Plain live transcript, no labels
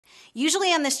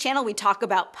Usually on this channel, we talk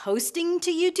about posting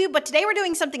to YouTube, but today we're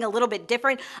doing something a little bit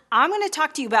different. I'm going to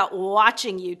talk to you about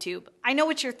watching YouTube. I know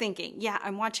what you're thinking. Yeah,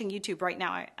 I'm watching YouTube right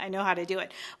now. I know how to do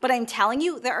it. But I'm telling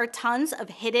you, there are tons of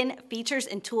hidden features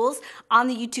and tools on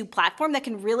the YouTube platform that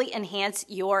can really enhance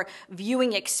your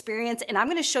viewing experience. And I'm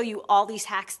going to show you all these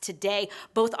hacks today,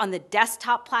 both on the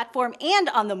desktop platform and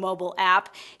on the mobile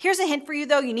app. Here's a hint for you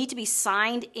though. You need to be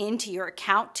signed into your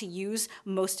account to use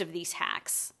most of these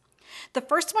hacks. The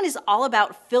first one is all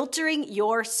about filtering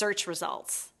your search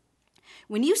results.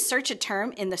 When you search a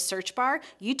term in the search bar,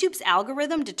 YouTube's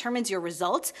algorithm determines your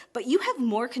results, but you have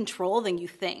more control than you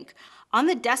think. On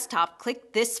the desktop,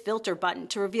 click this filter button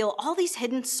to reveal all these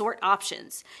hidden sort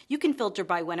options. You can filter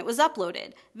by when it was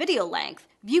uploaded, video length,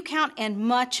 view count, and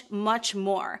much, much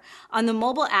more. On the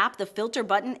mobile app, the filter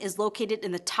button is located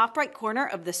in the top right corner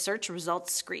of the search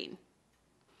results screen.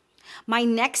 My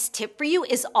next tip for you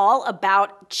is all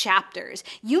about chapters.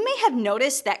 You may have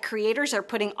noticed that creators are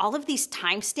putting all of these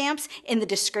timestamps in the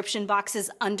description boxes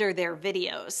under their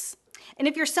videos. And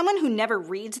if you're someone who never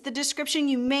reads the description,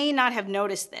 you may not have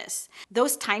noticed this.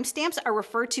 Those timestamps are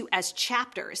referred to as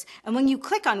chapters, and when you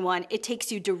click on one, it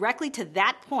takes you directly to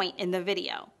that point in the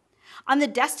video. On the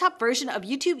desktop version of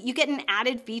YouTube, you get an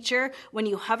added feature. When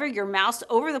you hover your mouse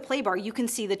over the play bar, you can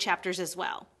see the chapters as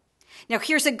well. Now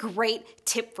here's a great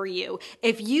tip for you.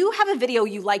 If you have a video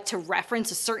you like to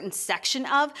reference a certain section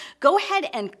of, go ahead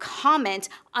and comment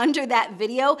under that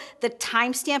video the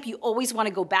timestamp you always want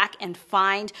to go back and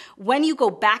find. When you go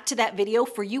back to that video,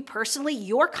 for you personally,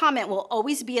 your comment will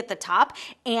always be at the top,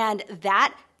 and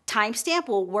that timestamp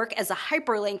will work as a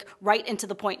hyperlink right into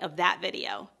the point of that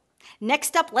video.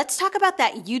 Next up, let's talk about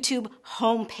that YouTube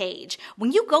homepage.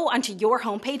 When you go onto your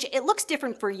homepage, it looks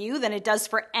different for you than it does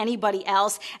for anybody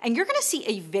else, and you're gonna see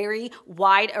a very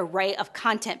wide array of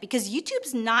content because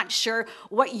YouTube's not sure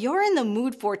what you're in the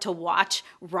mood for to watch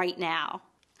right now.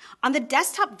 On the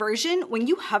desktop version, when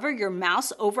you hover your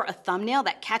mouse over a thumbnail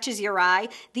that catches your eye,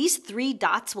 these three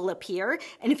dots will appear,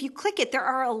 and if you click it, there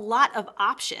are a lot of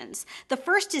options. The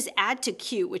first is Add to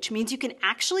Queue, which means you can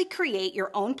actually create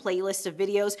your own playlist of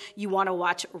videos you want to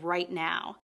watch right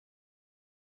now.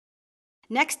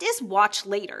 Next is Watch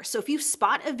Later. So if you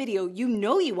spot a video you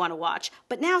know you want to watch,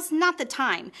 but now's not the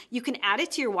time, you can add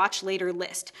it to your Watch Later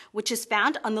list, which is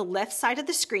found on the left side of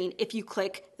the screen if you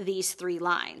click these three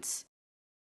lines.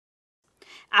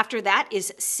 After that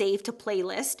is Save to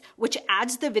Playlist, which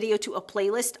adds the video to a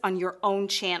playlist on your own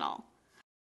channel.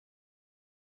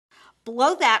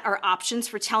 Below that are options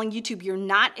for telling YouTube you're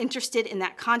not interested in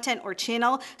that content or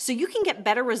channel, so you can get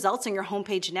better results on your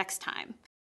homepage next time.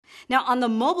 Now on the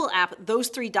mobile app, those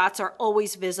three dots are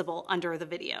always visible under the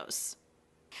videos.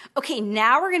 Okay,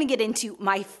 now we're gonna get into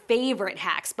my favorite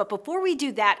hacks, but before we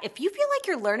do that, if you feel like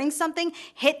you're learning something,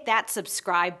 hit that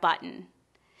subscribe button.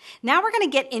 Now we're going to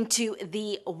get into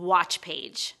the watch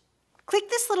page. Click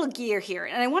this little gear here,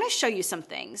 and I want to show you some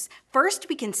things. First,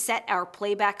 we can set our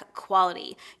playback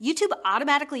quality. YouTube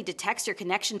automatically detects your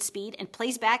connection speed and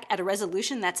plays back at a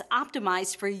resolution that's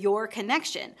optimized for your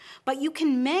connection, but you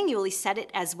can manually set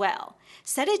it as well.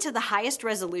 Set it to the highest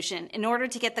resolution in order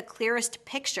to get the clearest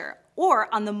picture, or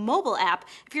on the mobile app,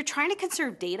 if you're trying to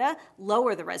conserve data,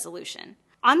 lower the resolution.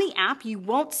 On the app, you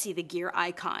won't see the gear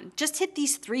icon. Just hit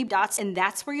these three dots and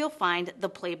that's where you'll find the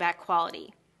playback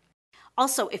quality.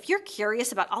 Also, if you're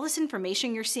curious about all this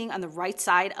information you're seeing on the right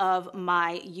side of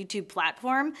my YouTube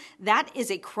platform, that is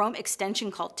a Chrome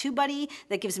extension called TubeBuddy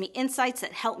that gives me insights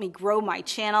that help me grow my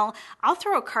channel. I'll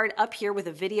throw a card up here with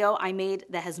a video I made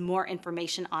that has more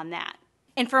information on that.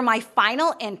 And for my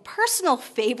final and personal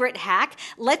favorite hack,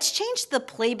 let's change the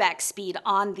playback speed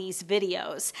on these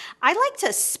videos. I like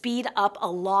to speed up a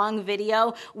long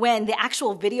video when the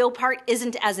actual video part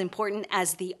isn't as important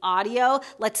as the audio,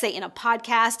 let's say in a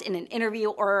podcast, in an interview,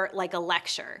 or like a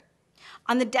lecture.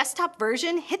 On the desktop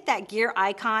version, hit that gear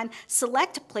icon,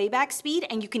 select playback speed,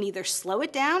 and you can either slow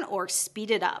it down or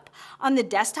speed it up. On the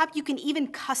desktop, you can even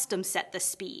custom set the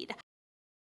speed.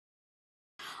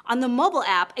 On the mobile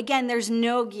app, again, there's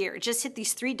no gear. Just hit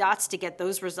these three dots to get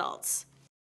those results.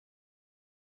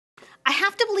 I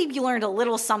have to believe you learned a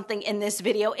little something in this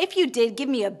video. If you did, give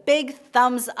me a big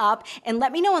thumbs up and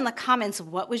let me know in the comments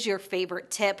what was your favorite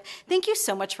tip. Thank you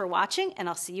so much for watching, and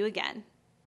I'll see you again.